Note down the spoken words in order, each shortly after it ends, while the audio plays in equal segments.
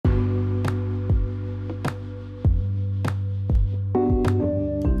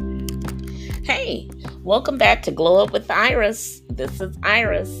Hey, welcome back to Glow Up with Iris. This is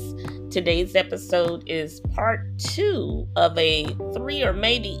Iris. Today's episode is part two of a three or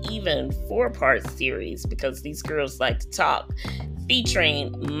maybe even four-part series because these girls like to talk,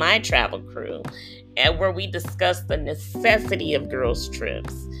 featuring my travel crew, and where we discuss the necessity of girls'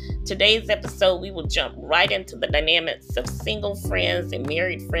 trips. Today's episode, we will jump right into the dynamics of single friends and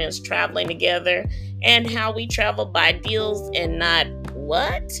married friends traveling together and how we travel by deals and not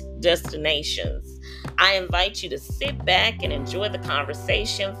what? Destinations. I invite you to sit back and enjoy the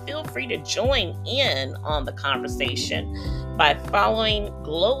conversation. Feel free to join in on the conversation by following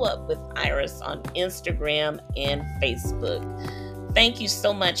Glow Up with Iris on Instagram and Facebook. Thank you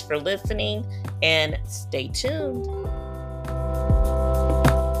so much for listening and stay tuned.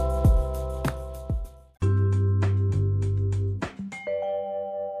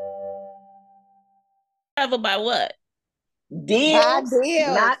 Travel by what? Deals,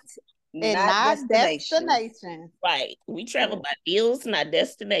 Not not destination. Right. We travel by deals, not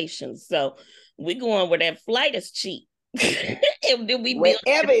destinations. So we're going where that flight is cheap. And then we build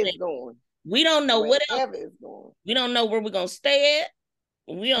Wherever it's going. We don't know what else. Wherever it's going. We don't know where we're gonna stay at.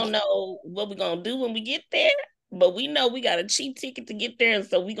 We don't know what we're gonna do when we get there. But we know we got a cheap ticket to get there, and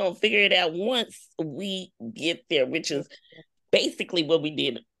so we're gonna figure it out once we get there, which is basically what we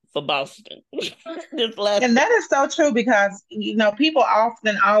did for Boston. And that is so true because people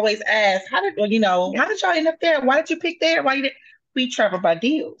often always ask, how did y'all end up there? Why did you pick there? We travel by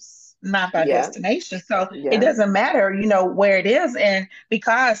deals, not by destination. So it doesn't matter, where it is. And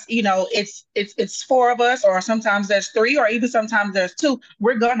because it's four of us, or sometimes there's three, or even sometimes there's two,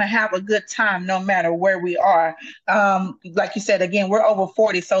 we're gonna have a good time no matter where we are. Like you said, again, we're over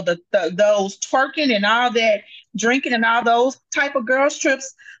 40. So those twerking and all that, drinking and all those type of girls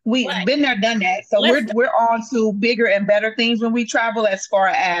trips, we've been there, done that. So we're on to bigger and better things when we travel, as far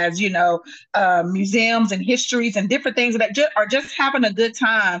as museums and histories and different things that are just having a good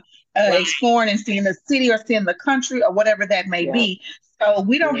time, exploring and seeing the city or seeing the country or whatever that may be. So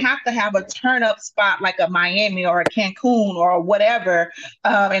we don't have to have a turn up spot like a Miami or a Cancun or whatever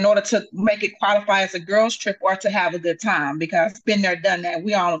in order to make it qualify as a girls trip or to have a good time, because been there, done that.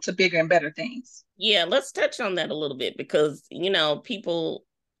 We on to bigger and better things. Yeah, let's touch on that a little bit because, people,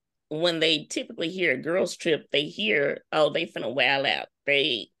 when they typically hear a girls trip, they hear, oh, they finna wild out.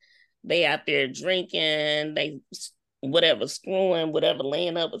 They out there drinking, they whatever, screwing, whatever,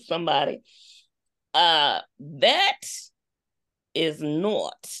 laying up with somebody. That is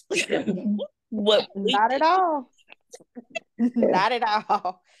not what not at all. Not at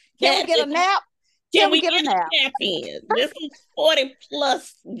all. Can we get a nap? Can we get a nap in? This is 40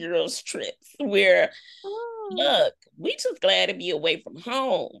 plus girls trips where look, we just glad to be away from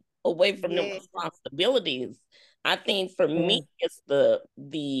home, away from the responsibilities. I think for me, it's the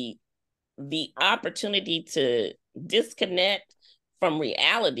opportunity to disconnect from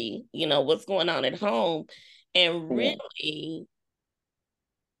reality, what's going on at home, and really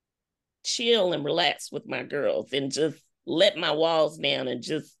chill and relax with my girls and just let my walls down and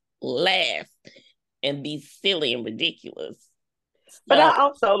just laugh and be silly and ridiculous. But I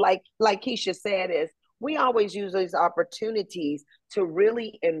also, like Keisha said, is we always use these opportunities to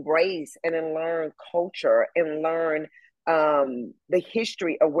really embrace and then learn culture and learn the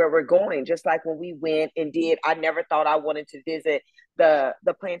history of where we're going. Just like when we went and did, I never thought I wanted to visit the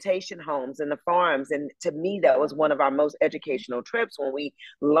plantation homes and the farms. And to me, that was one of our most educational trips, when we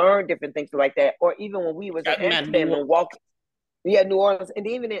learned different things like that. Or even when we was in Amsterdam and walked, New Orleans, and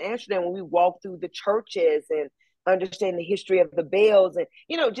even in Amsterdam when we walked through the churches and understand the history of the bells and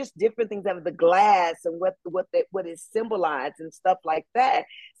just different things of the glass and what is symbolized and stuff like that.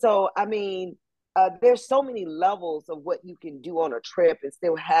 So I mean, there's so many levels of what you can do on a trip and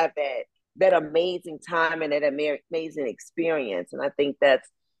still have that amazing time and that amazing experience. And I think that's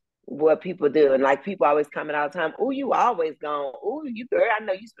what people do. And like, people always comment all the time, oh, you always gone, oh, you girl, I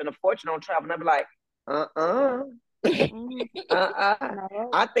know you spend a fortune on travel. And I'm like,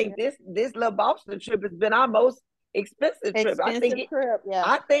 I think this little Boston trip has been our most expensive trip. I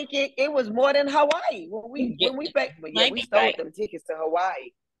think it was more than Hawaii when we stole them tickets to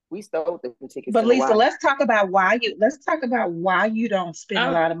Hawaii. We stole them tickets. But Lisa, let's talk about why you don't spend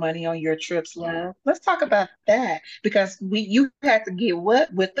a lot of money on your trips, love. Let's talk about that, because you had to get with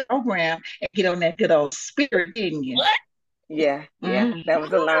the program and get on that good old Spirit, didn't you? What? Yeah. That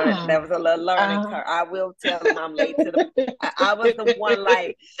was a learning. That was a little learning curve. I will tell them I'm late to the. I was the one,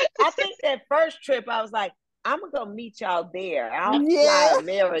 like, I think that first trip I was like, I'm gonna meet y'all there. I'll fly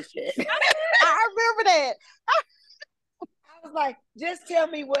American. I remember that. I was like, just tell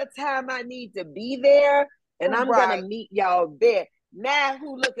me what time I need to be there, and I'm gonna meet y'all there. Now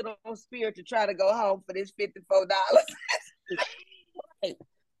who looking on Spirit to try to go home for this $54?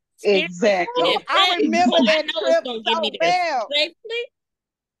 Exactly. I remember that trip so well.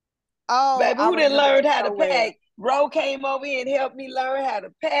 Oh, baby, who didn't learn how to pack? Well. Ro came over here and helped me learn how to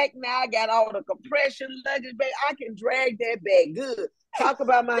pack. Now I got all the compression luggage, baby. I can drag that bag good. Talk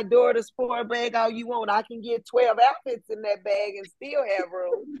about my daughter's sport bag all you want. I can get 12 outfits in that bag and still have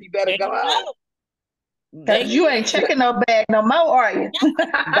room. You better go out. Because you ain't checking no bag no more, are you?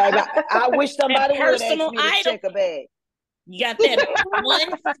 Baby, I wish somebody would ask me to check a bag. You got that one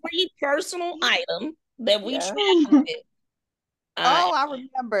free personal item that we travel with. Oh, I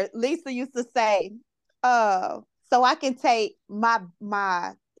remember Lisa used to say, so I can take my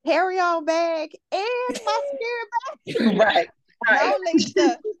carry-on bag and my spirit bag. Right. No,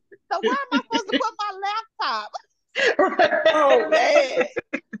 Lisa. So where am I supposed to put my laptop? Right. Oh man.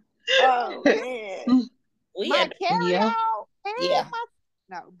 Oh man. My carry-on and my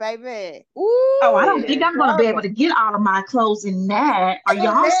no, baby. Ooh, oh, I don't think I'm gonna be able to get all of my clothes in that. Are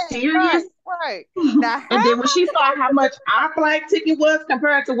y'all serious? Right. Now, and then when she saw how much our flight ticket was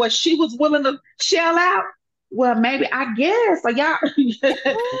compared to what she was willing to shell out, well, maybe I guess. So y'all,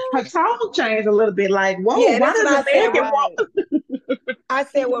 her tone changed a little bit. Like, whoa, why does American want? I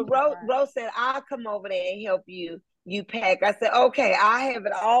said, well, Rose said, I'll come over there and help you pack. I said, okay, I have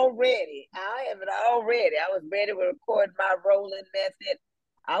it already. I was ready to record my rolling method.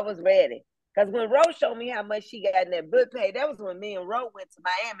 I was ready. Because when Rose showed me how much she got in that book pay, that was when me and Rose went to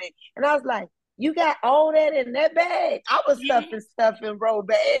Miami. And I was like, you got all that in that bag? I was stuffing stuff in Rose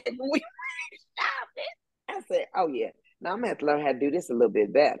bag. We went shopping. I said, oh, yeah. Now I'm going to have to learn how to do this a little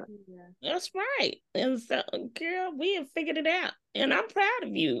bit better. That's right. And so, girl, we have figured it out. And I'm proud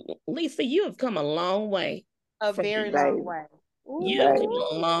of you. Lisa, you have come a long way. A very long way. You have come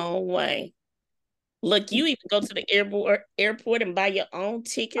a long way. Look, you even go to the airport and buy your own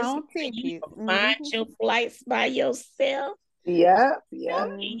tickets. You find your flights by yourself. Yeah.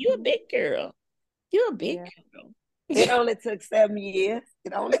 You're a big girl. You're a big girl. It only took 7 years.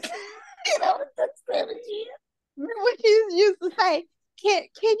 It only took 7 years. Remember what you used to say, can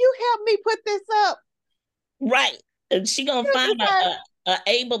you help me put this up? Right. And she gonna find a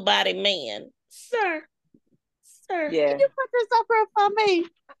able-bodied man. Sir, yeah. Can you put this up here for me?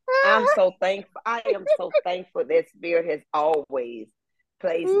 I'm so thankful. I am so thankful that Spirit has always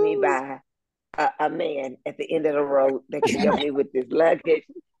placed me by a man at the end of the road that can help me with this luggage.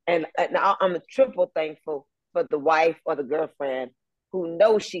 And I'm triple thankful for the wife or the girlfriend who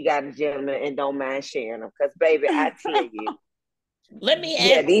knows she got a gentleman and don't mind sharing them. Because, baby, I tell you. Let me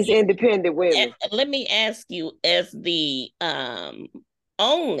ask these independent women. Let me ask you, as the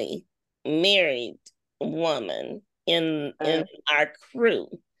only married woman in our crew,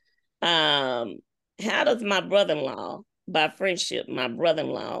 how does my brother-in-law, by friendship, my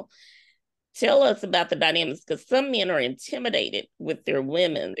brother-in-law, tell us about the dynamics? Because some men are intimidated with their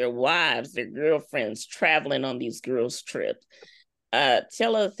women, their wives, their girlfriends traveling on these girls' trips.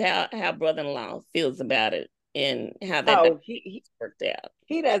 Tell us how brother-in-law feels about it and how that he worked out.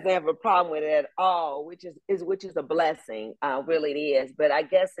 He doesn't have a problem with it at all, which is a blessing. Really, it is. But I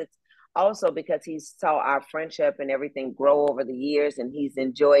guess it's also because he saw our friendship and everything grow over the years, and he's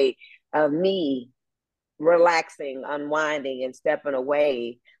enjoyed me relaxing, unwinding, and stepping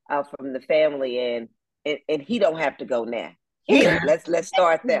away from the family, and he don't have to go now. Let's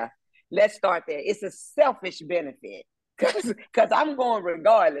start there. It's a selfish benefit because I'm going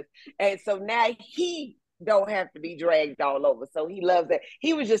regardless, and so now he don't have to be dragged all over. So he loves that.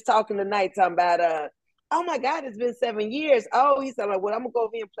 He was just talking tonight, talking about oh my God, it's been 7 years. Oh, he said, like, well, I'm gonna go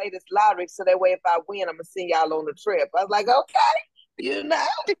over here and play this lottery so that way if I win, I'm gonna send y'all on the trip. I was like, okay, you know.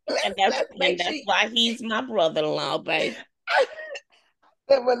 And that's why he's my brother-in-law, babe.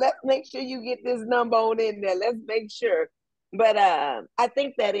 Well, let's make sure you get this number on in there. Let's make sure. But I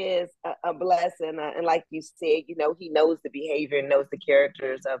think that is a blessing. And like you said, you know, he knows the behavior, knows the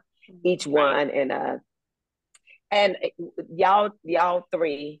characters of each one. And y'all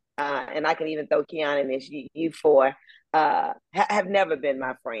three, and I can even throw Kiana in this, you four, have never been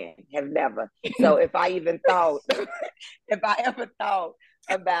my friend, have never. So if I ever thought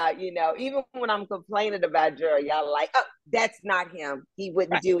about, you know, even when I'm complaining about Jerry, y'all are like, oh, that's not him. He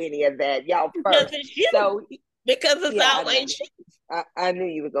wouldn't do any of that. Y'all first. Because it's always you. I knew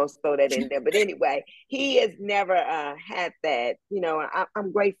you were going to throw that in there. But anyway, he has never had that, you know,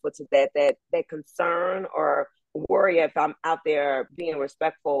 I'm grateful to that concern or worry if I'm out there being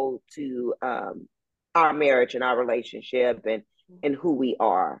respectful to our marriage and our relationship and who we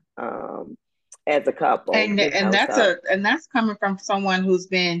are as a couple. And that's coming from someone who's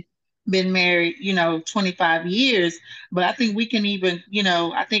been been married, 25 years. But I think we can even,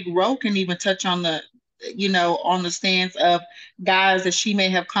 I think Ro can even touch on on the stance of guys that she may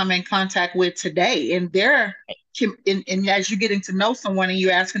have come in contact with today. And and as you're getting to know someone and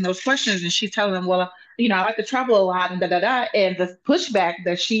you're asking those questions and she's telling them, well, I like to travel a lot and da da da. And the pushback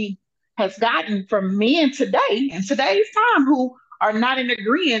that she has gotten from men today in today's time who are not in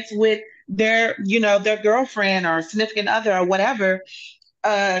agreement with their girlfriend or significant other or whatever,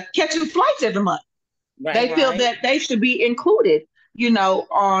 catching flights every month. They feel that they should be included,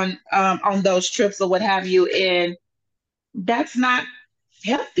 on those trips or what have you. And that's not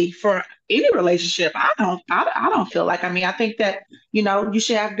healthy for any relationship. I don't feel like, I think that, you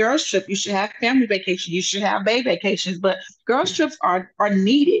should have girls trip, you should have family vacation, you should have bay vacations, but girls trips are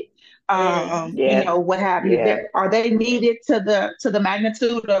needed. What have you. Are they needed to the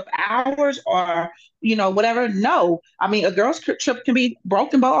magnitude of ours or, whatever? No. I mean, a girls trip can be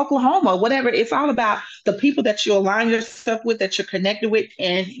Broken Bow, Oklahoma, whatever. It's all about the people that you align yourself with, that you're connected with,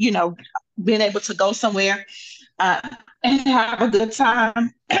 and, being able to go somewhere and have a good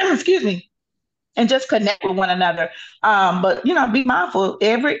time, excuse me, and just connect with one another. But be mindful.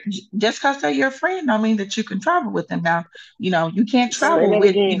 Just because they're your friend, don't mean that you can travel with them. Now, you can't travel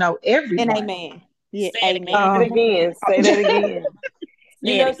with everyone. And amen. Yeah, amen. Say that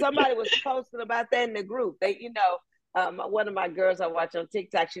again. Somebody was posting about that in the group. One of my girls I watch on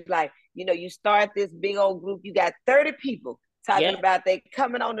TikTok, she's like, you start this big old group, you got 30 people talking about they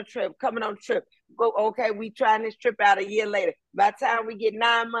coming on the trip. Go, okay, we trying this trip out a year later. By the time we get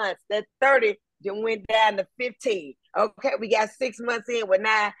 9 months, that 30 then went down to 15. Okay, we got 6 months in. Well,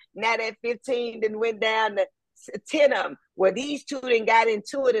 now that 15 then went down to 10 of them. Well, these two then got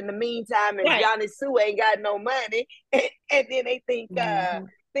into it in the meantime, and Johnny Sue ain't got no money, and then they think that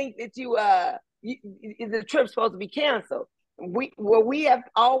the trip's supposed to be canceled. We have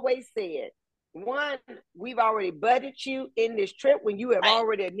always said, one, we've already budgeted you in this trip when you have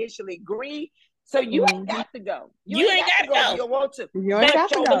already initially agreed. So you ain't got to go. You ain't got to go if you want to. You ain't got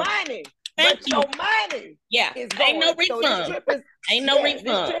to go. Your money is going. Ain't no refund.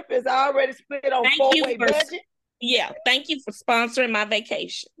 This trip is already split on four-way budget. Yeah, thank you for sponsoring my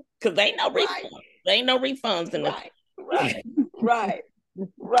vacation. Because ain't no refund. There ain't no refunds in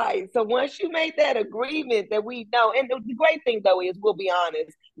Right. So once you make that agreement that we know, and the great thing though is, we'll be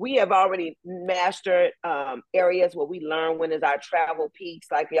honest, we have already mastered areas where we learn when is our travel peaks,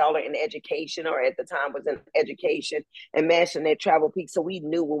 like y'all are in education or at the time was in education, and mastering that travel peak. So we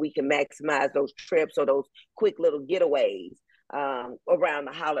knew when we can maximize those trips or those quick little getaways around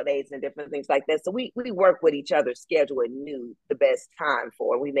the holidays and different things like that. So we work with each other's schedule and knew the best time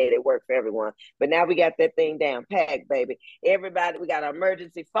for it. We made it work for everyone. But now we got that thing down packed, baby. Everybody, we got our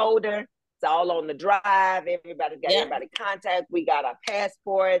emergency folder. It's all on the drive. Everybody's got everybody contact. We got our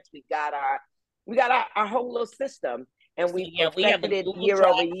passports. We got our whole little system. And we perfected it year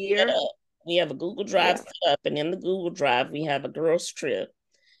over year. We have a Google Drive set up, and in the Google Drive, we have a girls trip.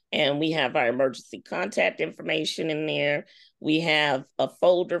 And we have our emergency contact information in there. We have a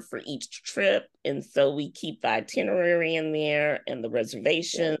folder for each trip. And so we keep the itinerary in there and the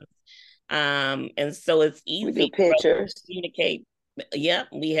reservations. And so it's easy. We do pictures. To communicate. Yeah,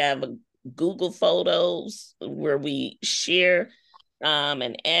 we have Google Photos where we share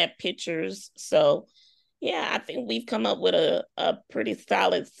and add pictures. So, yeah, I think we've come up with a pretty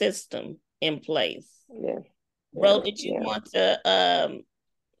solid system in place. Yeah. Ro, did you want to...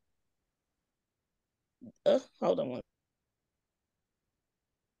 hold on one.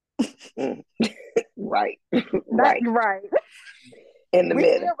 Right. In the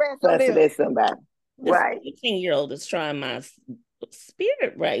middle, fussing at somebody. This 18-year-old is trying my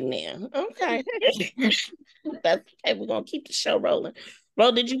spirit right now. Okay. That's okay. We're gonna keep the show rolling.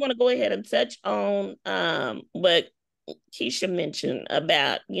 Ro, did you want to go ahead and touch on what Keisha mentioned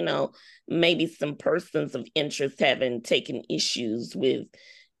about, maybe some persons of interest having taken issues with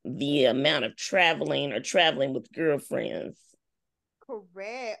the amount of traveling or traveling with girlfriends?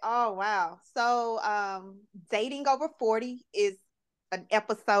 Correct. Oh, wow. So dating over 40 is an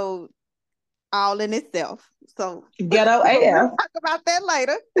episode all in itself. So ghetto AF. We'll talk about that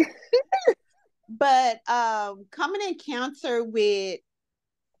later. But coming in encounter with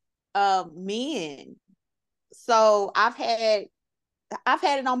men. So I've had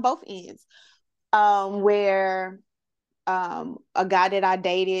it on both ends. Where a guy that I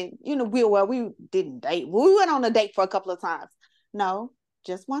dated, we didn't date. We went on a date for a couple of times. No,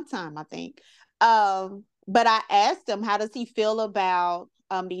 just one time, I think. But I asked him, how does he feel about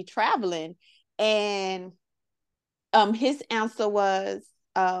me traveling? And his answer was,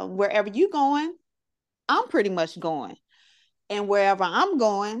 wherever you going, I'm pretty much going. And wherever I'm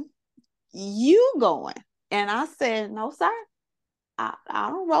going, you going? And I said, no, sir. I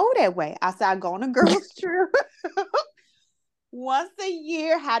don't roll that way. I said, I go on a girls' trip once a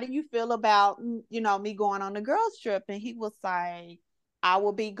year. How do you feel about, me going on a girls' trip? And he was like, I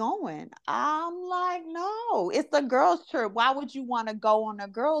will be going. I'm like, no, it's a girls' trip. Why would you want to go on a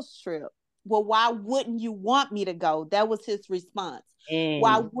girls' trip? Well, why wouldn't you want me to go? That was his response.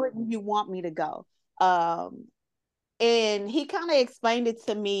 Why wouldn't you want me to go? And he kind of explained it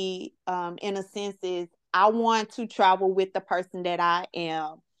to me in a sense is I want to travel with the person that I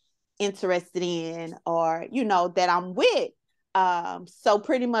am interested in or, that I'm with. So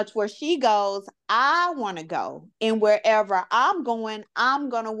pretty much where she goes, I want to go. And wherever I'm going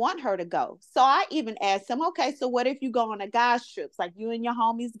to want her to go. So I even asked him, okay, so what if you go on a guy's trips? Like you and your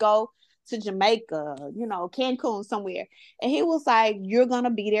homies go to Jamaica, Cancun somewhere. And he was like, you're going to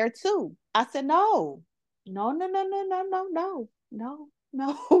be there too. I said, no. No.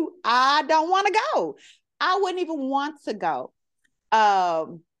 I don't want to go. I wouldn't even want to go.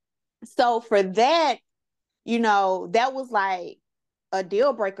 So for that, that was like a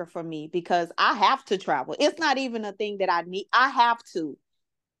deal breaker for me because I have to travel. It's not even a thing that I need. I have to.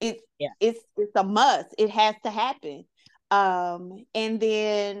 It's a must. It has to happen. And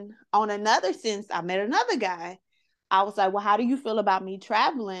then on another sense, I met another guy. I was like, well, how do you feel about me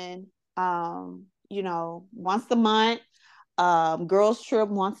traveling? Once a month, girls trip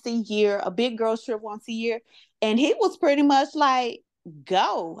once a year, a big girls trip once a year. And he was pretty much like,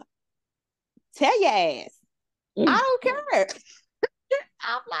 go. Tell your ass. I don't care.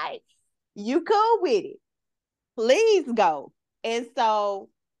 I'm like, you cool with it. Please go. And so,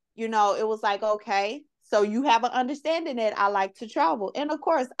 it was like, okay, so you have an understanding that I like to travel. And of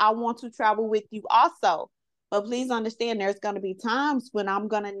course, I want to travel with you also. But please understand there's going to be times when I'm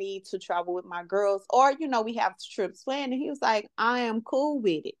going to need to travel with my girls or, we have trips planned. And he was like, I am cool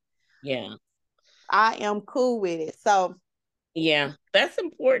with it. Yeah. I am cool with it. So yeah, that's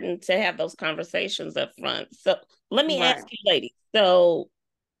important to have those conversations up front. So let me ask you, ladies. So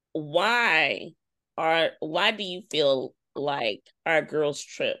why do you feel like our girls'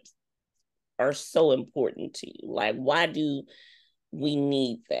 trips are so important to you? Like, why do we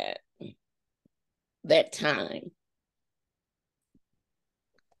need that time?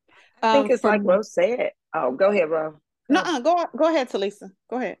 I think it's like Rose said. Oh, go ahead, Rose. No, go ahead, Talisa.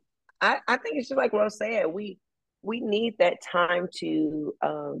 Go ahead. I think it's just like Rose said. We need that time to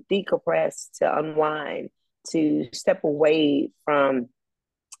decompress, to unwind, to step away from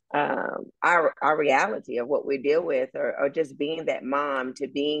our reality of what we deal with, or just being that mom, to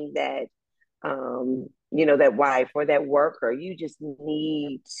being that that wife or that worker. You just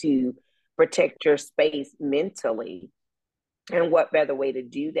need to protect your space mentally. And what better way to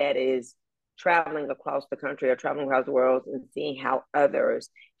do that is traveling across the country or traveling across the world and seeing how others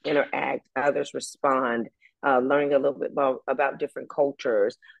interact, others respond, learning a little bit more about different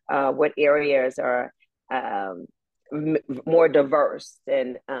cultures, what areas are more diverse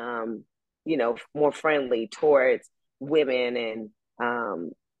and, more friendly towards women and,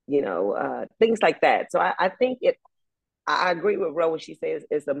 things like that. So I think I agree with Ro when she says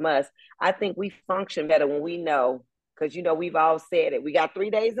it's a must. I think we function better when we know, because we've all said it. We got 3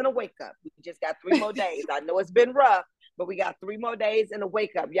 days and a wake up. We just got 3 more days. I know it's been rough, but we got 3 more days and a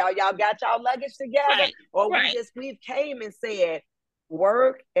wake up. Y'all got y'all luggage together, or we've came and said,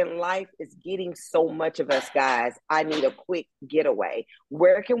 work and life is getting so much of us, guys. I need a quick getaway.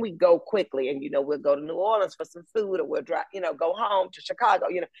 Where can we go quickly? And we'll go to New Orleans for some food, or we'll drive, go home to Chicago.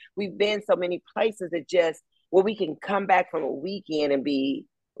 We've been so many places that just where we can come back from a weekend and be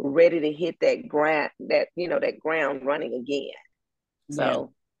ready to hit that ground running again.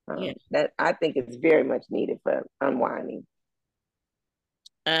 So that I think is very much needed for unwinding.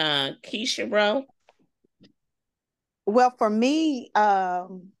 Keisha, bro. Well, for me,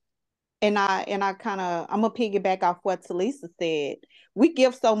 and I kind of, I'm gonna piggyback off what Talisa said. We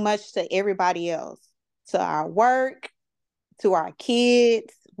give so much to everybody else, to our work, to our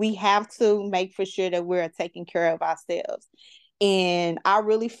kids. We have to make for sure that we're taking care of ourselves. And I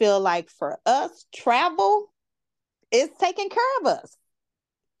really feel like for us, travel is taking care of us.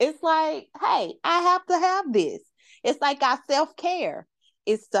 It's like, hey, I have to have this. It's like our self-care.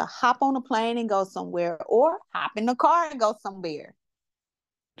 It's to hop on a plane and go somewhere, or hop in the car and go somewhere.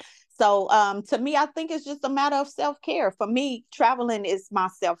 So to me, I think it's just a matter of self-care. For me, traveling is my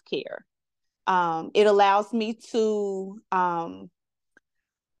self-care. It allows me to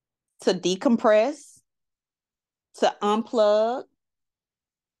decompress, to unplug,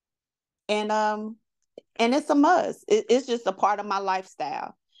 and it's a must. It's just a part of my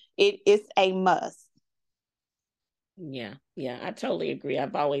lifestyle. It's a must. Yeah, I totally agree.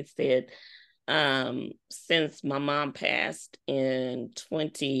 I've always said, since my mom passed in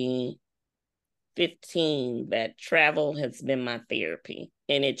 2015, that travel has been my therapy,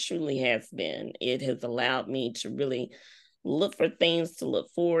 and it truly has been. It has allowed me to really look for things to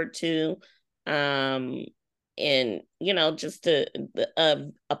look forward to, and just a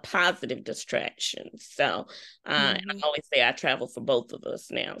positive distraction. So, and I always say I travel for both of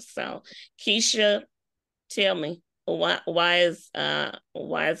us now. So, Keisha, tell me, why is our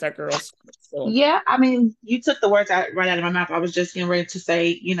girl so? Yeah, I mean, you took the words right out of my mouth. I was just getting ready to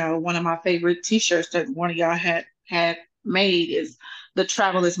say, one of my favorite T-shirts that one of y'all had made is "The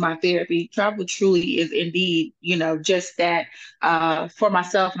travel is my therapy." Travel truly is indeed, just that. For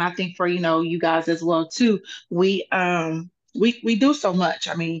myself, and I think for you guys as well too. We do so much.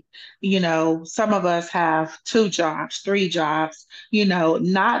 I mean, some of us have two jobs, three jobs.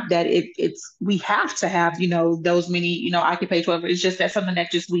 Not that it's we have to have those many occupations. Whatever. It's just that something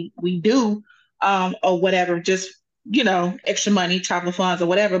that just we do, or whatever, just extra money, travel funds or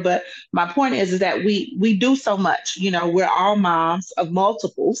whatever. But my point is that we do so much. We're all moms of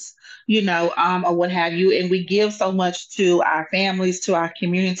multiples, or what have you, and we give so much to our families, to our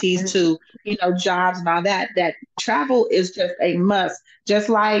communities, to jobs and all that. That travel is just a must. Just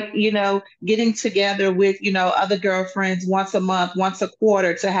like getting together with other girlfriends once a month, once a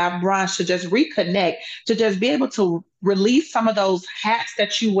quarter to have brunch, to just reconnect, to just be able to release some of those hats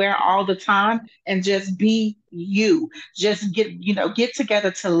that you wear all the time and just be you. Just get together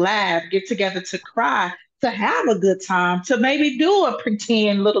to laugh, get together to cry, to have a good time, to maybe do a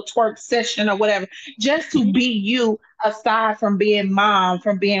pretend little twerk session or whatever, just to be you, aside from being mom,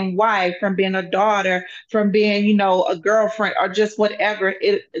 from being wife, from being a daughter, from being a girlfriend, or just whatever.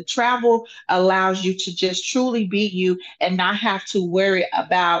 Travel allows you to just truly be you and not have to worry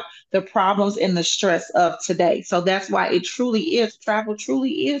about the problems and the stress of today. So that's why travel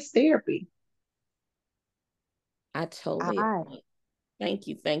truly is therapy. I totally I agree. Thank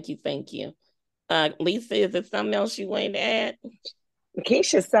you, thank you, thank you. Lisa, is there something else you wanted to add?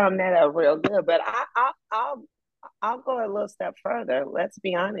 Keisha summed that up real good, but I'll go a little step further. Let's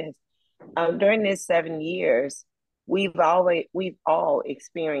be honest. During this 7 years, we've all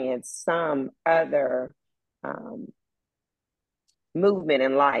experienced some other um, movement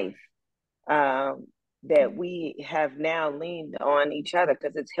in life, that we have now leaned on each other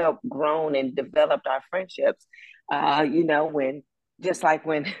because it's helped grown and developed our friendships. When just like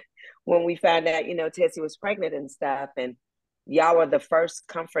when we found out, Tessie was pregnant and stuff, and y'all were the first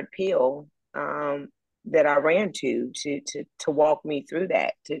comfort pill, that I ran to walk me through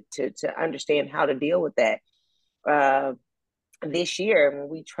that, to understand how to deal with that. Uh, this year when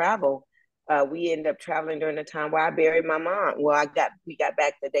we travel, we ended up traveling during the time where I buried my mom. Well, we got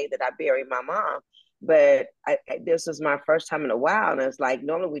back the day that I buried my mom, but this was my first time in a while, and it's like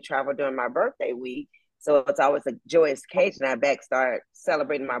normally we travel during my birthday week, so it's always a joyous occasion. I back start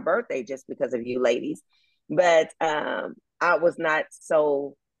celebrating my birthday just because of you ladies, but I was not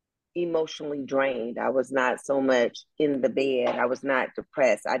so emotionally drained. I was not so much in the bed. I was not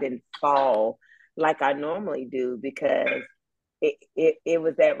depressed. I didn't fall like I normally do because it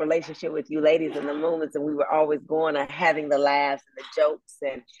was that relationship with you ladies in the moments, and we were always going and having the laughs and the jokes,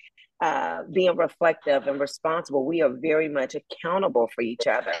 and being reflective and responsible. We are very much accountable for each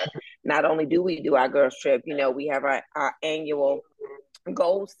other. Not only do we do our girls trip, we have our annual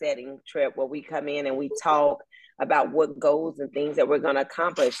goal setting trip where we come in and we talk about what goals and things that we're going to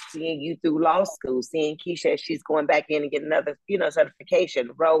accomplish. Seeing you through law school, seeing Keisha, she's going back in and get another,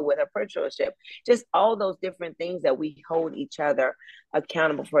 certification, roll with her apprenticeship, just all those different things that we hold each other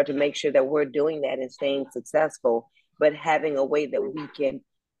accountable for, to make sure that we're doing that and staying successful, but having a way that we can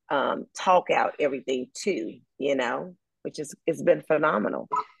talk out everything too, which it's been phenomenal.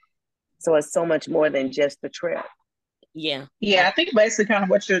 So it's so much more than just the trip. Yeah. Yeah, I think basically kind of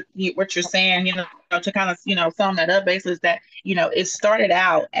what you're saying, to kind of sum that up, basically is that it started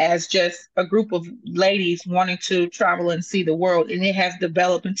out as just a group of ladies wanting to travel and see the world, and it has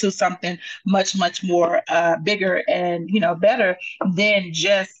developed into something much much more bigger and better than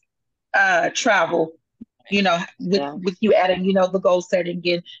just travel. With Yeah. with you adding the goal setting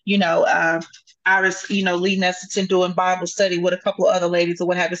again, Iris, leading us to doing Bible study with a couple of other ladies or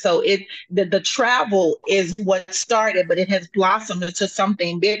what have you. So the travel is what started, but it has blossomed into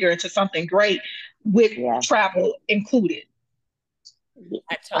something bigger, into something great, with Yeah. travel included.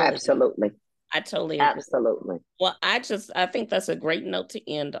 Absolutely. I totally agree. Absolutely. Well, I think that's a great note to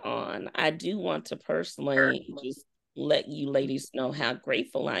end on. I do want to personally just let you ladies know how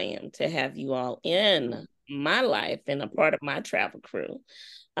grateful I am to have you all in my life and a part of my travel crew,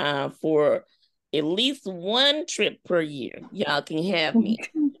 for at least one trip per year. Y'all can have me. At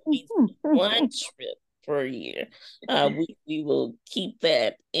least one trip per year. We will keep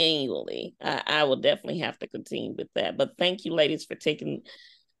that annually. I will definitely have to continue with that. But thank you, ladies, for taking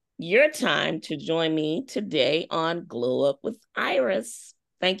your time to join me today on Glow Up with Iris.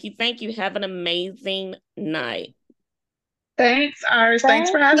 Thank you. Thank you. Have an amazing night. Thanks, Iris.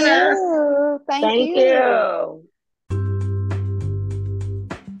 Thanks for having us. Thank you.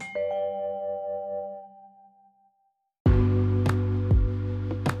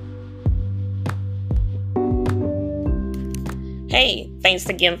 Hey, thanks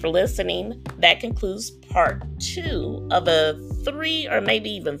again for listening. That concludes part 2 of a 3 or maybe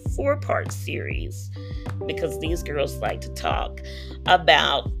even 4-part series, because these girls like to talk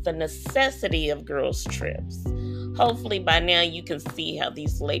about the necessity of girls' trips. Hopefully by now you can see how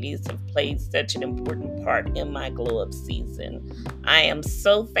these ladies have played such an important part in my glow up season. I am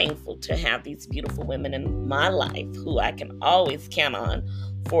so thankful to have these beautiful women in my life who I can always count on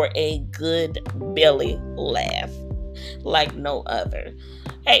for a good belly laugh like no other.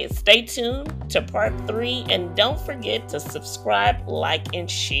 Hey, stay tuned to part 3 and don't forget to subscribe, like,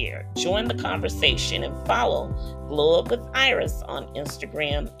 and share. Join the conversation and follow Glow Up with Iris on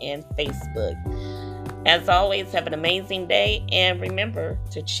Instagram and Facebook. As always, have an amazing day and remember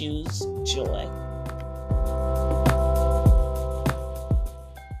to choose joy.